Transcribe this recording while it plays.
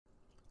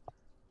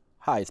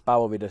Hi, it's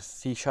Pavel with a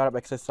C#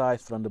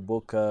 exercise from the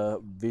book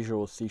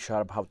Visual C#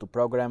 How to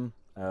Program,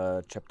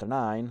 Chapter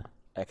 9,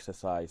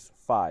 Exercise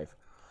 5.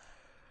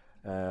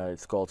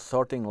 It's called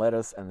Sorting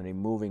Letters and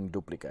Removing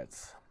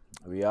Duplicates.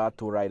 We are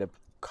to write a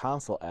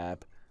console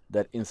app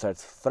that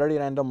inserts 30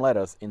 random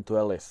letters into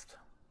a list.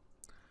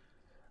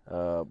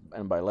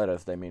 And by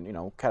letters, they mean,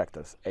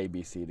 characters, A,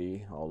 B, C,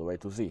 D, all the way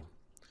to Z.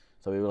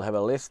 So we will have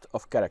a list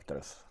of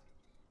characters.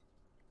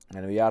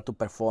 And we are to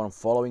perform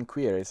following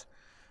queries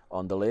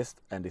on the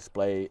list and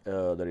display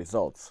the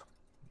results.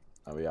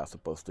 We are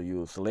supposed to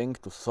use Linq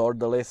to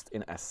sort the list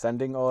in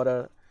ascending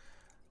order,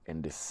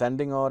 in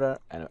descending order,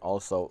 and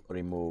also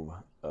remove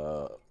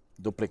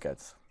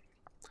duplicates.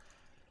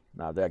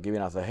 Now they are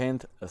giving us a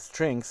hint.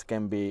 Strings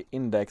can be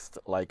indexed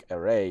like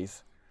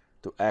arrays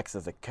to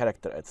access a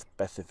character at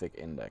specific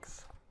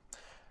index.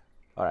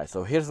 Alright,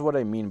 so here's what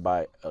I mean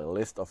by a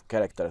list of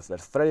characters.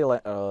 There's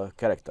 30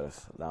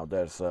 characters. Now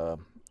there's,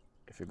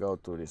 if you go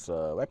to this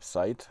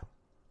website,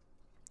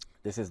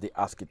 this is the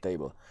ASCII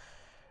table,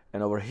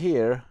 and over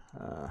here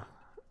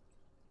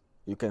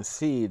you can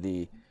see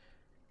the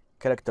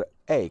character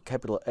A,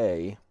 capital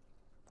A,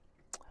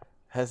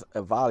 has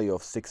a value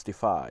of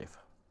 65,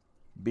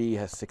 B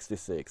has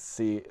 66,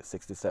 C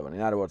 67. In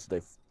other words,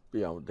 they're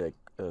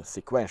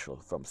sequential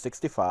from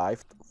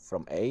 65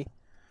 from A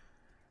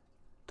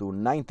to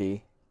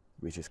 90,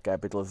 which is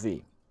capital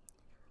Z.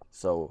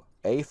 So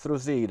A through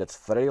Z, that's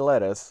 30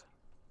 letters.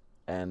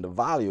 And the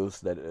values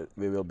that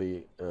we will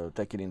be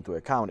taking into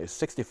account is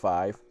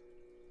 65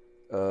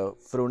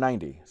 through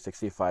 90,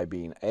 65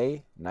 being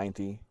A,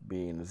 90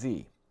 being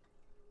Z.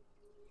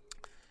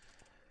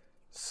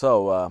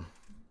 So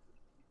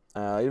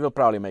it will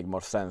probably make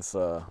more sense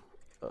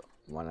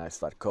when I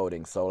start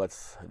coding, so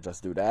let's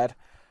just do that.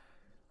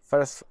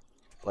 First,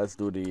 let's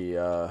do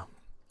the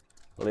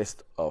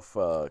list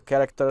of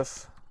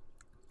characters.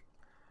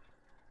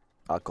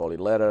 I'll call it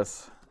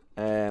letters,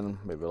 and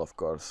we will of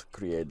course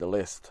create the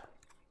list.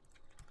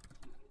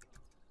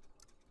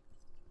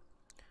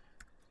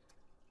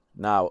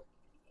 Now,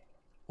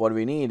 what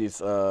we need is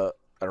a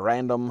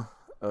random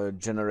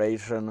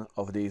generation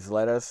of these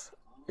letters.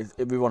 If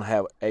we won't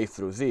have A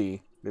through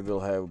Z, we will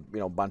have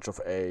a bunch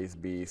of A's,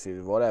 B's,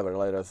 C's, whatever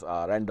letters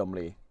are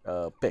randomly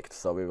picked.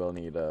 So we will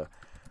need a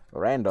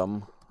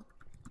random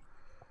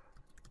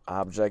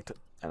object,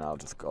 and I'll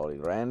just call it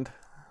rand.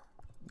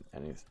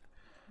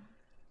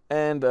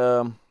 And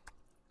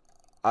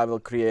I will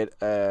create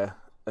a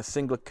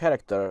single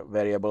character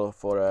variable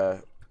for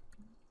a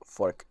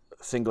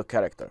single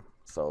character.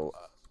 So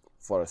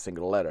for a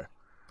single letter,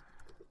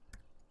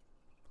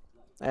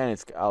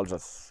 and I'll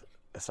just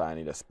assign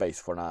it a space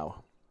for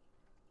now.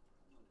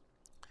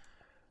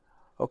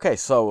 Okay,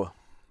 so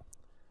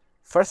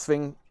first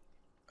thing,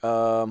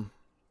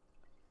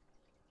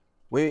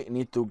 we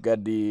need to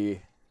get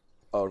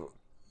or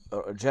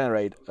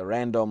generate a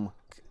random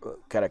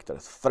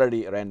characters,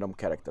 30 random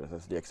characters,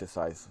 as the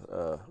exercise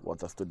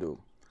wants us to do.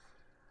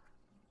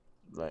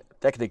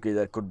 Technically,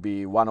 there could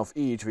be one of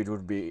each, which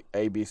would be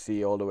A, B,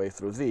 C, all the way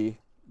through Z,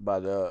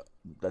 but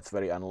that's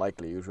very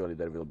unlikely. Usually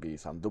there will be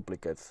some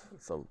duplicates,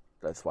 so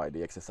that's why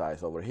the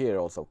exercise over here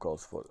also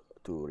calls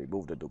to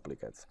remove the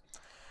duplicates.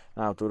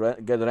 Now, to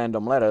get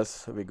random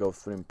letters, we go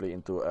simply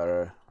into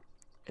a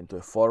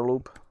for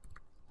loop.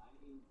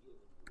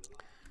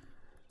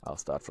 I'll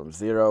start from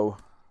 0.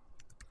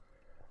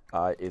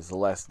 I is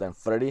less than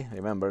 30.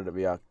 Remember that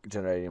we are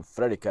generating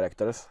 30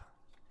 characters,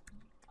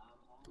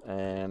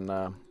 and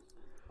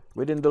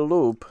within the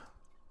loop,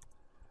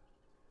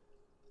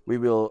 we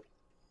will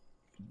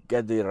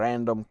get the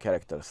random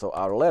character. So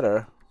our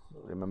letter,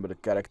 remember the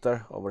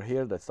character over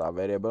here, that's our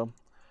variable.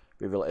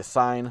 We will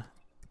assign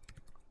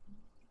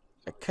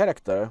a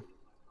character,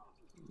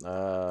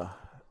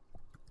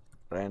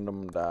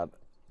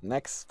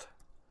 random.next.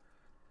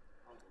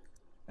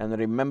 And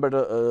remember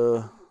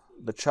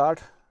the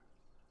chart.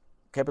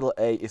 Capital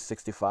A is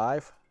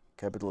 65,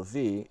 capital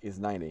Z is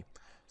 90.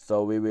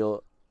 So we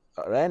will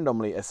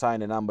randomly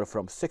assign a number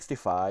from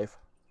 65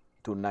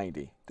 to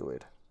 90 to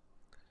it.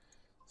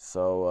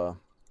 So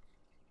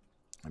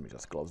let me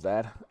just close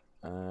that.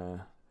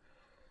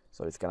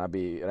 So it's gonna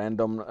be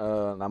random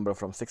number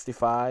from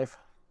 65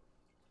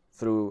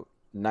 through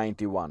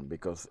 91,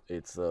 because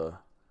it's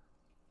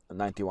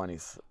 91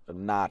 is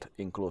not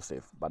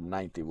inclusive, but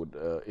 90 would,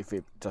 if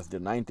it just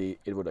did 90,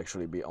 it would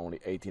actually be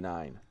only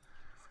 89.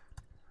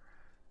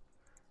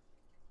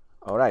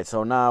 Alright,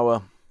 so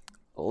now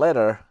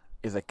letter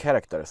is a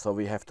character, so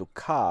we have to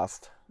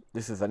cast.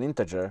 This is an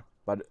integer,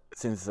 but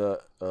since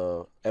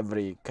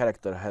every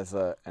character has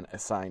an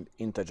assigned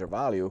integer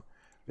value,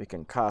 we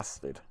can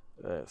cast it,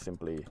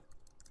 simply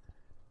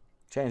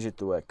change it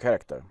to a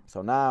character.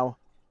 So now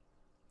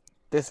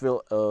this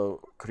will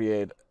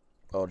create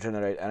or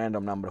generate a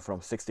random number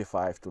from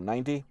 65 to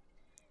 90,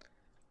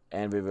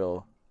 and we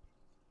will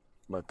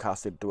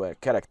cast it to a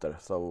character.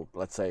 So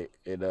let's say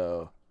it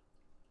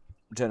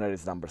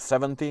generates number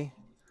 70.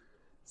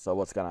 So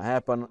what's gonna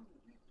happen?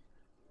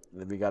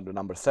 We got the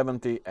number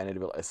 70, and it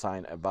will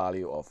assign a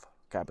value of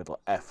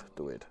capital F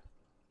to it.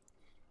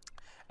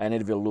 and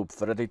it will loop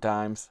 30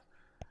 times,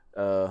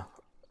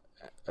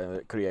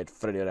 create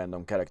 30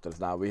 random characters.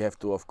 Now we have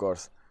to, of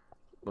course,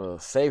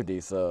 save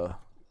this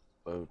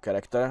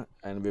character,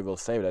 and we will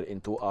save that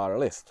into our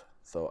list.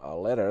 So our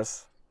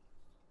letters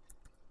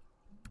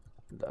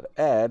dot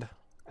add,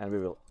 and we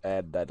will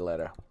add that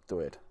letter to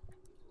it.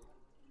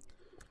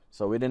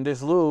 So within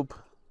this loop,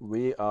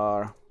 we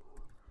are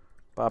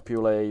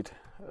populate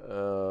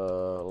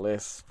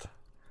list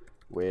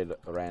with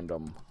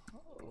random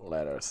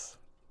letters.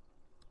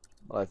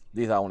 Well,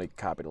 these are only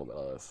capital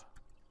letters.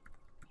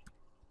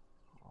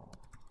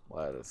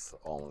 Letters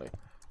only.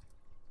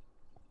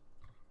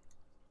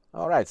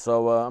 All right.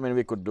 So I mean,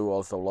 we could do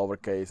also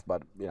lowercase,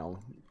 but you know,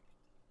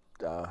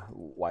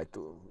 why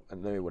to?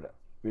 And then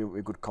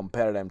we could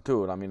compare them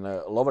too. I mean,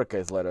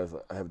 lowercase letters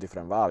have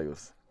different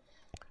values,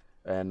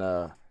 and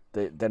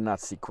they're not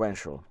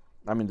sequential.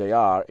 I mean, they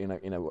are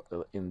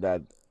in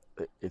that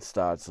it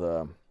starts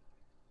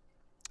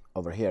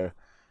over here.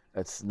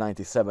 It's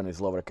 97 is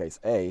lowercase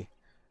a,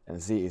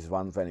 and z is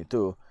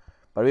 122.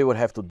 But we would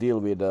have to deal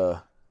with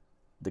the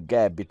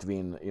gap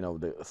between, you know,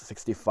 the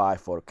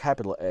 65 for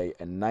capital A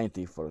and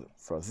 90 for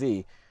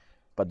z.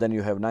 But then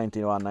you have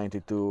 91,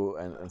 92,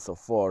 and so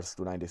forth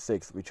to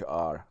 96, which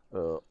are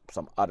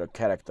some other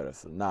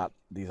characters.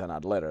 These are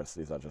not letters.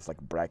 These are just like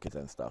brackets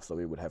and stuff. So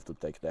we would have to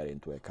take that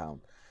into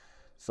account.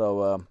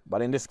 So,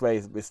 but in this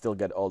case, we still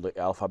get all the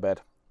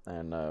alphabet,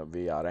 and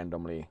we are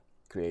randomly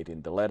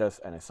creating the letters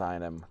and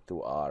assign them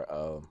to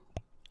our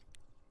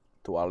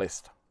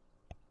list.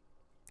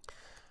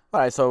 All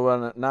right.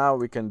 So now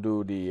we can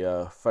do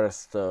the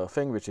first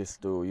thing, which is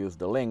to use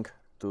the Linq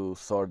to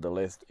sort the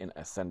list in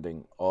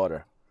ascending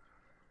order.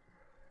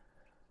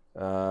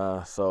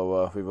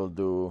 So we will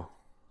do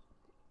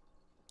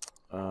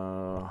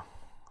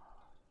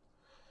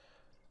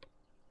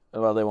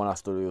well, they want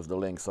us to use the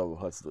Linq, so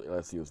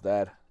let's use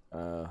that.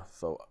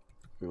 So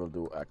we will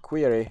do a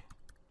query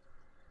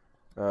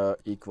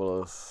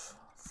equals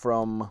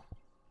from,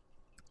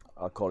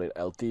 I'll call it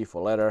LT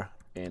for letter,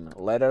 in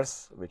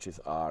letters, which is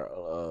our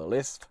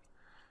list,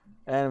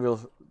 and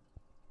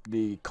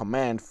the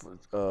command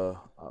I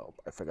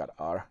forgot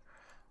R.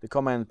 The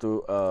command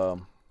to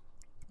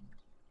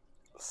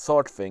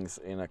sort things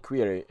in a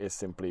query is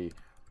simply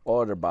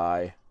order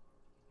by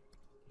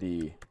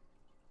the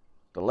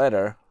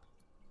letter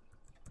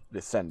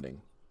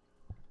descending.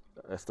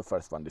 That's the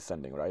first one,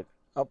 descending, right?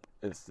 Oh,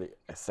 it's the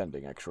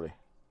ascending actually.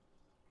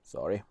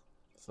 Sorry.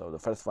 So the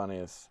first one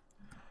is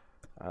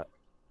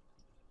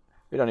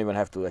we don't even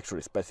have to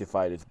actually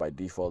specify this by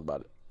default,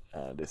 but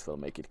this will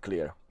make it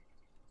clear.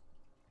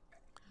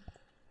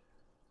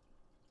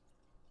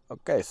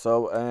 Okay,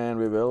 so and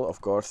we will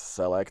of course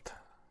select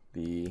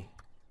the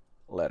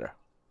letter.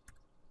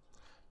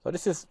 So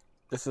this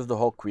is the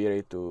whole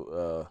query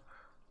to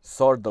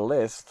sort the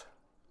list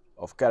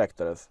of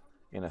characters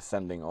in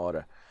ascending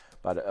order.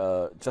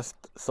 But just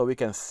so we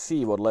can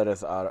see what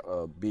letters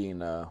are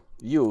being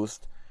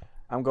used,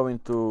 I'm going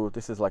to,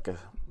 this is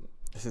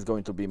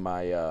going to be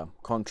my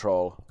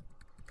control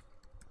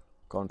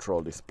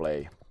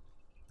display.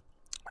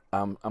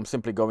 I'm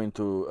simply going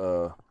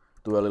to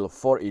do a little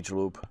for each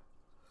loop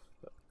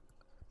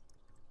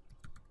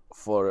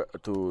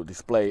to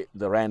display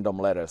the random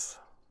letters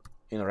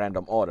in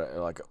random order,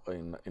 like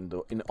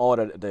in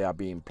order they are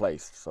being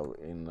placed. So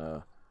in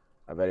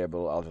a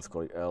variable, I'll just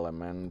call it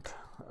element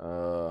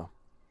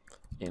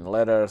in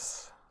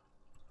letters,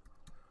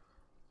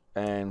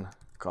 and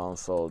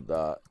console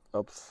dot,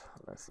 oops,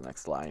 that's the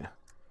next line.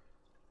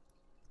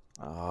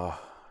 Let's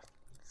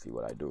see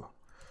what I do.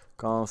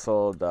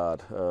 Console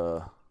dot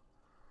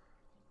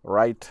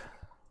write,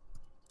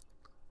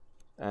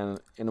 and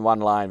in one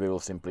line we will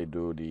simply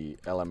do the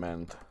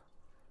element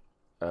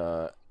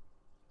or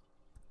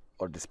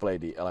display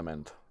the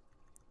element,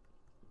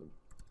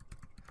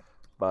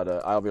 but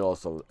I will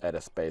also add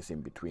a space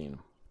in between.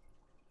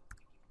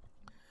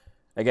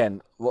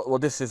 Again,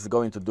 what this is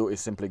going to do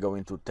is simply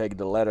going to take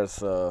the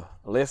letters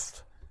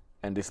list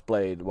and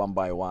display it one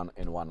by one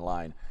in one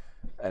line.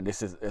 And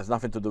this has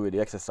nothing to do with the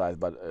exercise,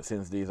 but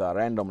since these are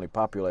randomly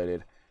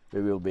populated,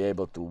 we will be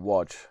able to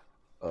watch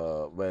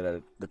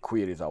whether the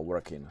queries are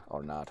working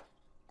or not.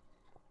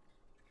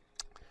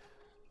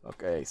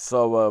 Okay,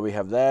 so we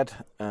have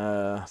that.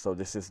 So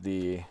this is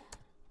the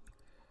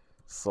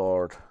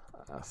sort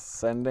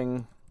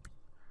ascending.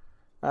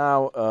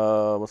 Now,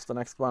 what's the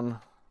next one?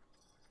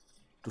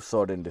 To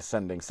sort in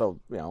descending. So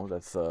you know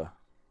that's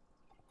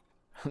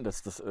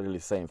that's the really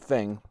same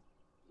thing.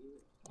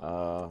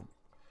 So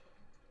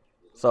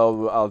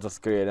I'll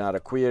just create another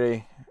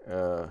query.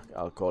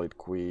 I'll call it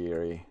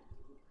query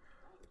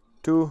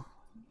 2,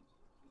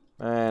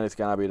 and it's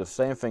gonna be the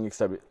same thing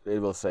except it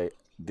will say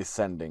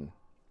descending.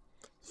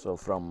 So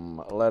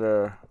from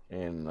letter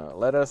in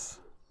letters,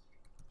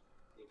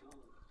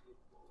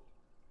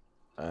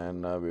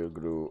 and we'll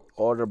do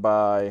order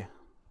by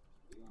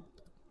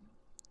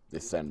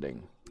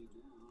descending,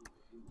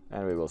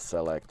 and we will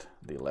select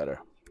the letter.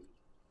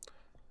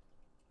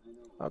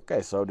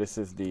 Okay, so this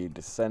is the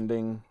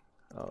descending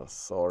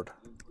sort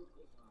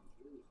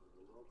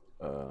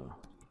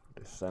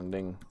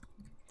descending.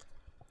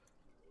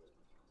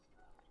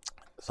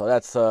 So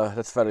that's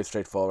fairly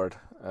straightforward.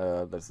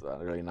 There's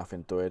really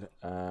nothing to it.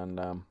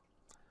 And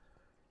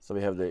so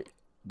we have the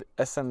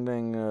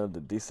ascending,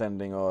 the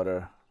descending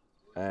order,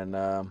 and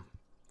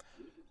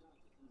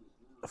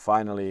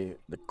finally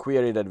the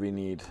query that we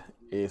need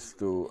is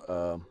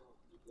to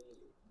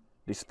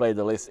display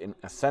the list in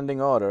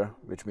ascending order,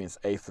 which means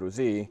A through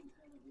Z,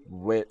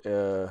 with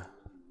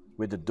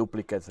the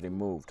duplicates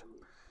removed.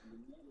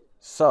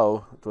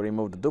 So to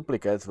remove the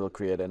duplicates, we'll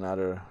create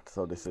another.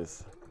 So this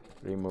is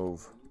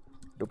remove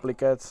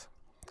duplicates,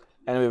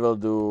 and we will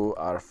do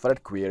our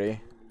third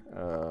query.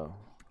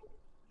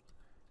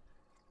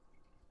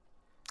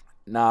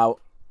 Now,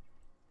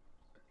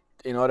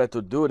 in order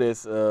to do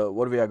this,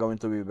 what we are going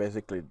to be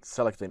basically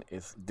selecting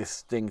is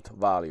distinct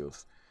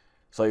values.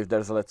 So if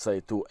there's, let's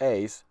say, 2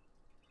 A's,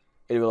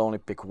 it will only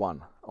pick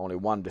only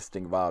one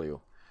distinct value.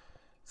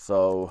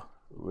 So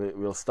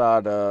we'll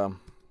start, we'll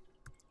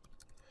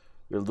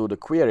do the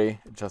query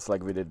just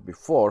like we did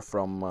before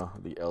from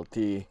the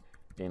LT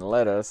in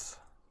letters,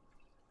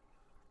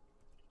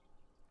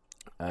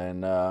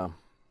 and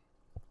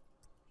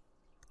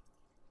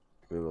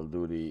we will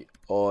do the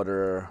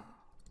order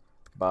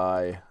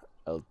by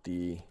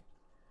LT,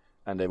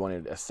 and they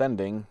wanted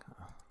ascending.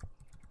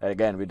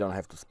 Again, we don't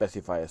have to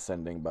specify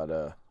ascending, but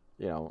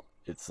you know,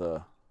 it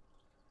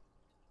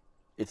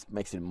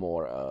makes it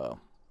more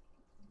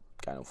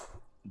kind of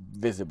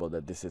visible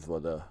that this is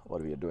what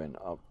we are doing.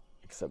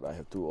 Except I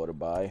have to order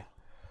by,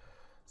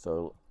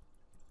 so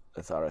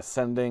that's our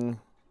ascending,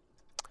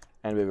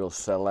 and we will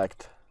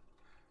select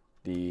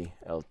the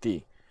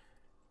LT.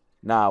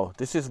 Now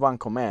this is one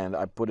command.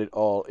 I put it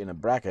all in a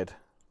bracket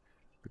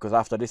because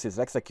after this is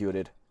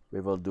executed, we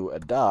will do a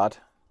dot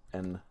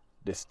and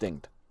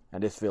distinct,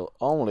 and this will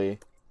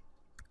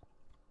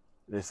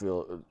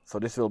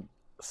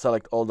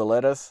select all the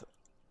letters,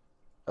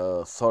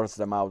 sorts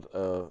them out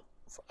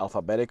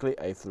alphabetically,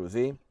 A through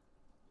Z,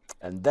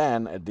 and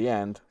then at the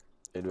end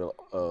it will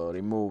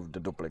remove the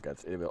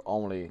duplicates. It will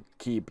only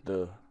keep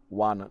the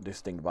one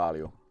distinct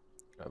value.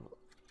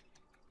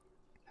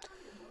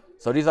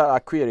 So these are our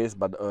queries,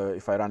 but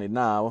if I run it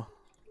now,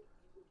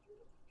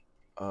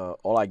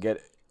 all I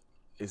get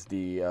is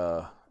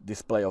the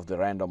display of the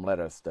random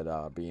letters that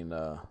are being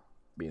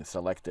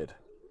selected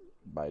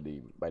by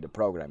the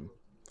program.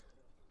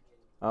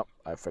 Oh,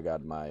 I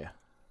forgot my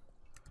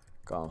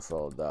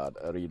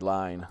console.read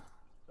line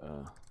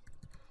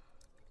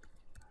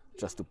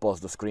just to pause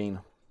the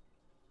screen.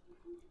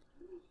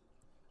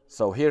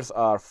 So here's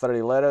our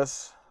 30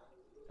 letters,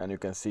 and you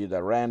can see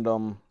the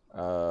random.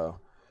 I'm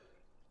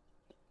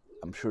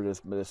sure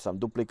there's some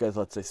duplicates.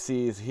 Let's say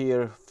C is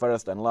here,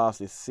 first and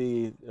last is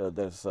C.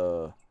 There's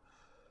are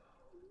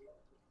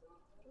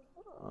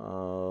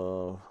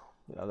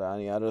there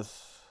any others?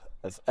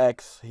 There's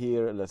X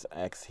here, there's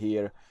X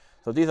here.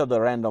 So these are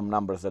the random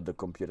numbers that the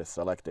computer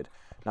selected.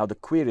 Now the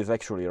queries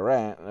actually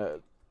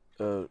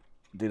didn't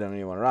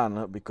even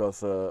run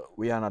because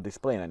we are not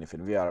displaying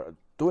anything. We are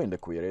doing the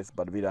queries,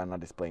 but we are not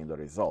displaying the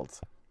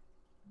results.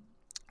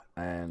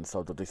 And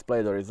so to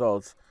display the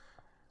results,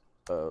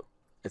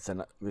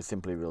 we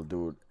simply will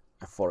do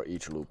a for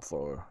each loop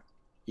for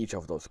each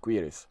of those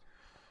queries.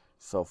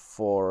 So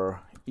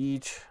for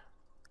each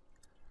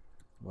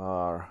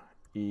var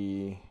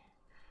e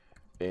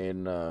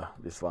in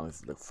this one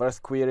is the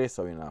first query,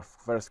 so in our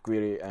first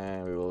query,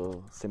 and we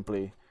will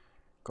simply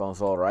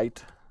console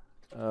write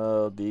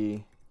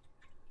the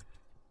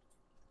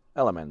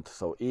element,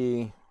 so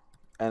e,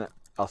 and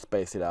I'll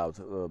space it out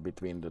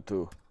between the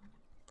two.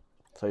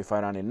 So if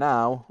I run it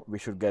now, we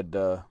should get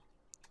the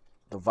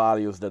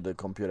values that the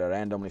computer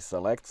randomly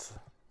selects,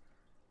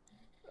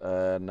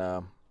 and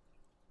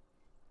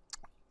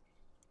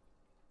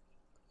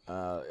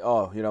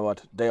oh, you know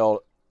what, they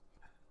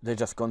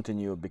just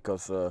continue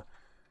because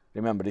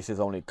remember, this is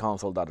only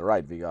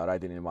console.write. We are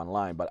writing in one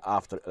line, but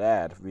after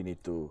that we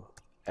need to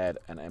add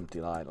an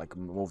empty line, like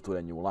move to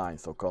a new line.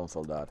 So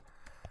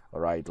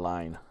console.write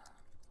line,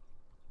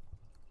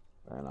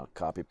 and I'll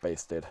copy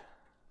paste it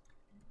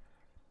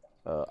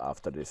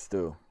after this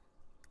too.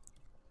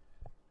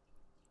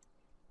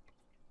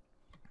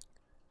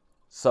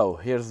 So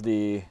here's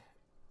the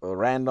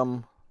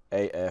random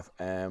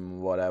AFM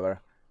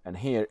whatever, and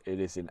here it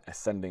is in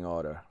ascending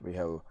order. We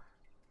have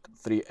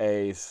 3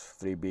 A's,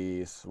 3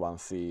 B's, 1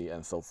 C,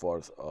 and so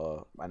forth,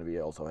 and we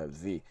also have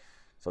Z.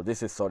 So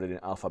this is sorted in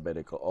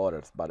alphabetical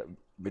orders, but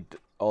with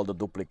all the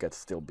duplicates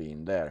still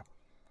being there.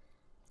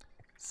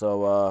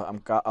 So I'm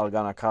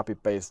gonna copy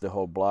paste the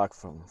whole block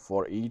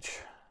for each.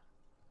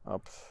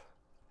 Oops.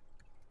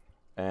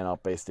 And I'll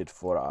paste it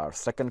for our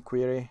second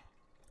query.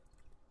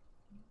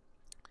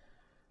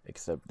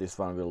 Except this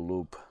one will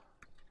loop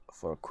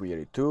for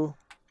query 2.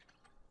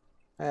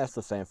 And that's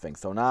the same thing.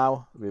 So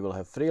now we will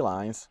have 3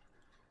 lines.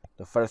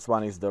 The first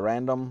one is the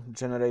random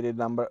generated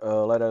number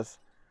letters.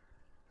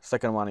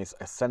 Second one is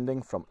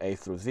ascending from A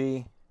through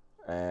Z,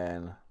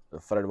 and the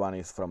third one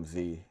is from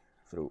Z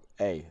through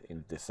A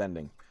in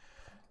descending.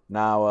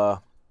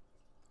 Now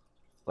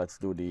let's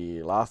do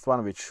the last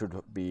one, which should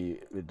be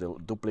with the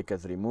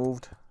duplicates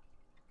removed.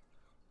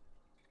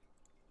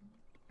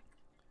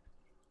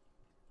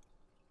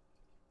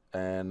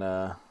 And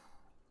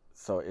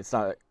so it's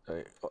not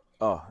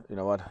oh, you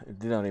know what, it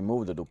didn't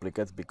remove the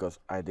duplicates because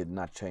I did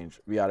not change.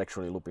 We are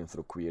actually looping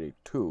through query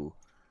 2,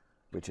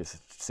 which is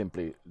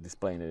simply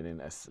displaying it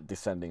in a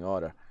descending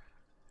order.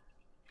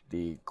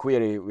 The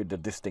query with the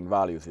distinct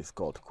values is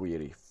called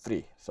query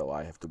 3, so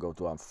I have to go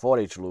to a for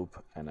each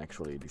loop and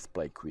actually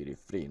display query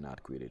 3,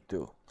 not query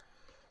 2.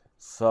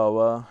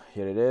 So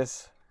here it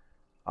is,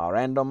 our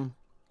random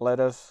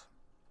letters,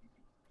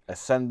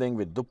 ascending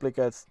with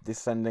duplicates,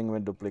 descending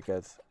with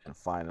duplicates, and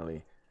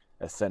finally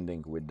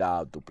ascending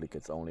without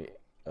duplicates, only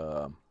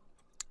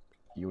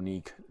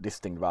unique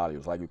distinct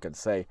values. Like you can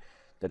say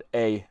that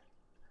A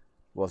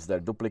was their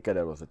duplicate,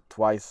 there was it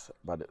twice,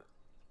 but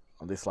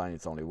on this line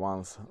it's only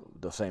once.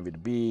 The same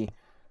with B,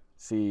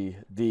 C,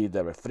 D,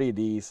 there were 3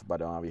 Ds,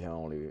 but we have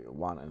only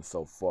 1, and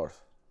so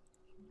forth.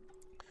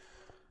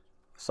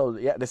 So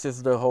yeah, this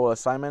is the whole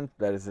assignment.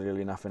 There is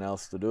really nothing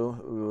else to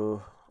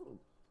do.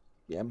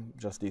 Yeah,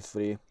 just these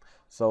 3.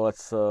 So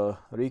let's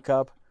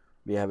recap.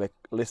 We have a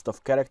list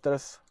of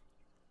characters,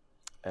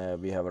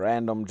 we have a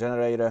random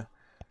generator,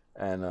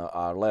 and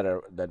our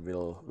letter that we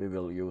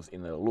will use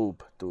in a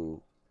loop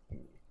to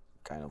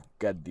kind of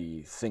get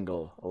the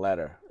single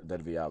letter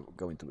that we are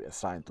going to be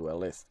assigned to a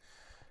list.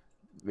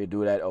 We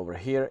do that over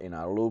here in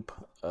our loop.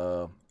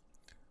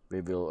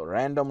 We will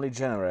randomly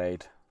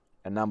generate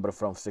a number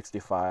from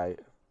 65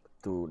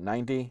 to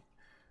 90,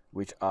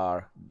 which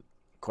are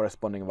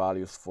corresponding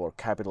values for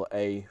capital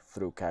A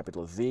through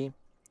capital Z,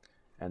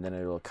 and then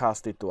we will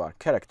cast it to our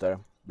character,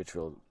 which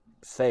will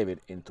save it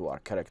into our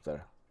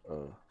character,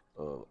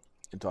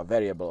 into a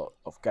variable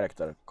of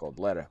character called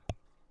letter,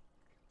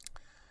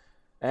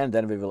 and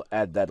then we will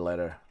add that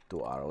letter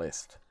to our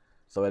list.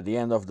 So at the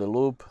end of the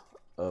loop,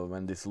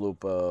 when this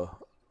loop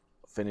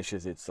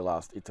finishes its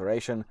last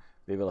iteration,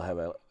 we will have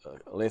a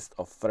list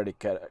of 30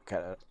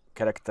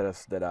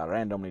 characters that are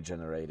randomly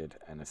generated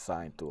and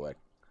assigned to a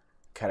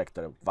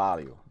character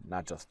value,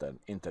 not just an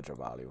integer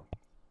value.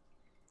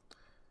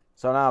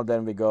 So now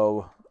then we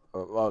go,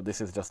 well,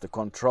 this is just a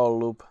control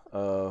loop.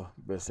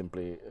 We're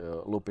simply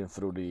looping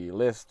through the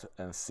list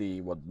and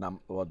see what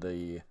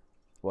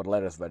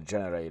letters were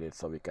generated,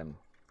 so we can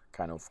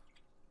kind of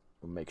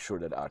make sure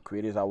that our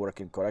queries are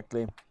working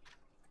correctly.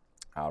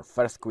 Our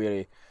first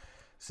query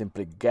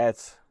simply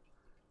gets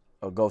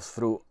or goes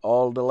through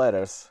all the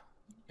letters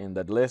in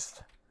that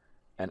list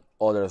and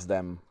orders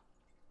them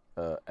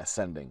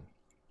ascending.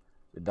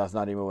 It does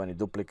not remove any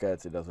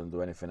duplicates, it doesn't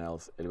do anything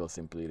else. It will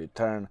simply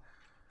return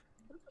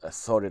a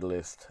sorted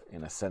list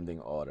in ascending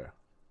order.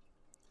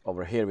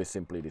 Over here we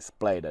simply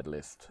display that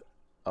list,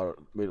 or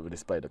we will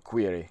display the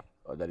query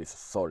that is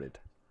sorted.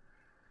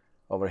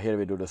 Over here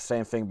we do the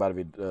same thing, but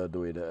we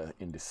do it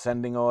in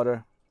descending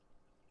order.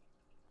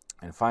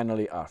 And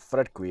finally our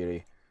third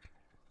query,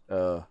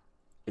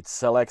 it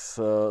selects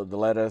the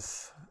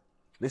letters.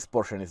 This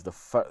portion is the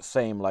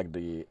same like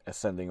the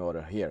ascending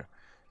order here.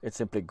 It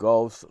simply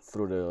goes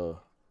through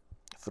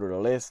the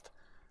list,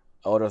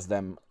 orders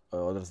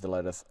the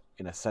letters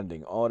in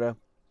ascending order,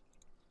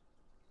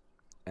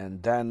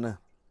 and then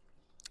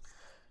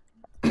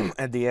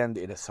at the end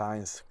it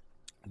assigns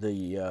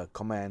the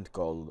command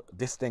called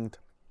distinct,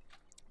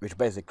 which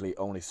basically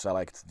only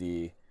selects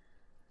the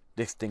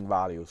distinct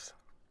values.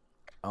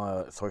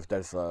 So if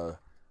there's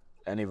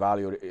any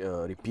value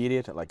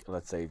repeated, like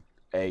let's say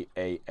A,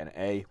 and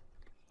A,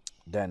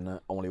 then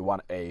only one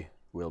A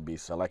will be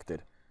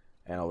selected.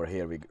 And over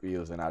here we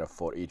use another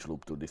for each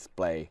loop to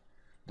display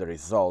the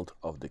result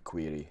of the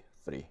query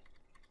 3.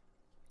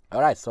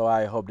 Alright, so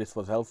I hope this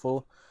was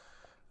helpful,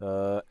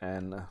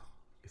 and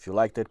if you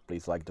liked it,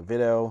 please like the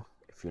video.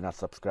 If you're not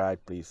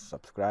subscribed, please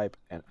subscribe,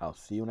 and I'll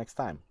see you next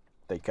time.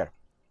 Take care.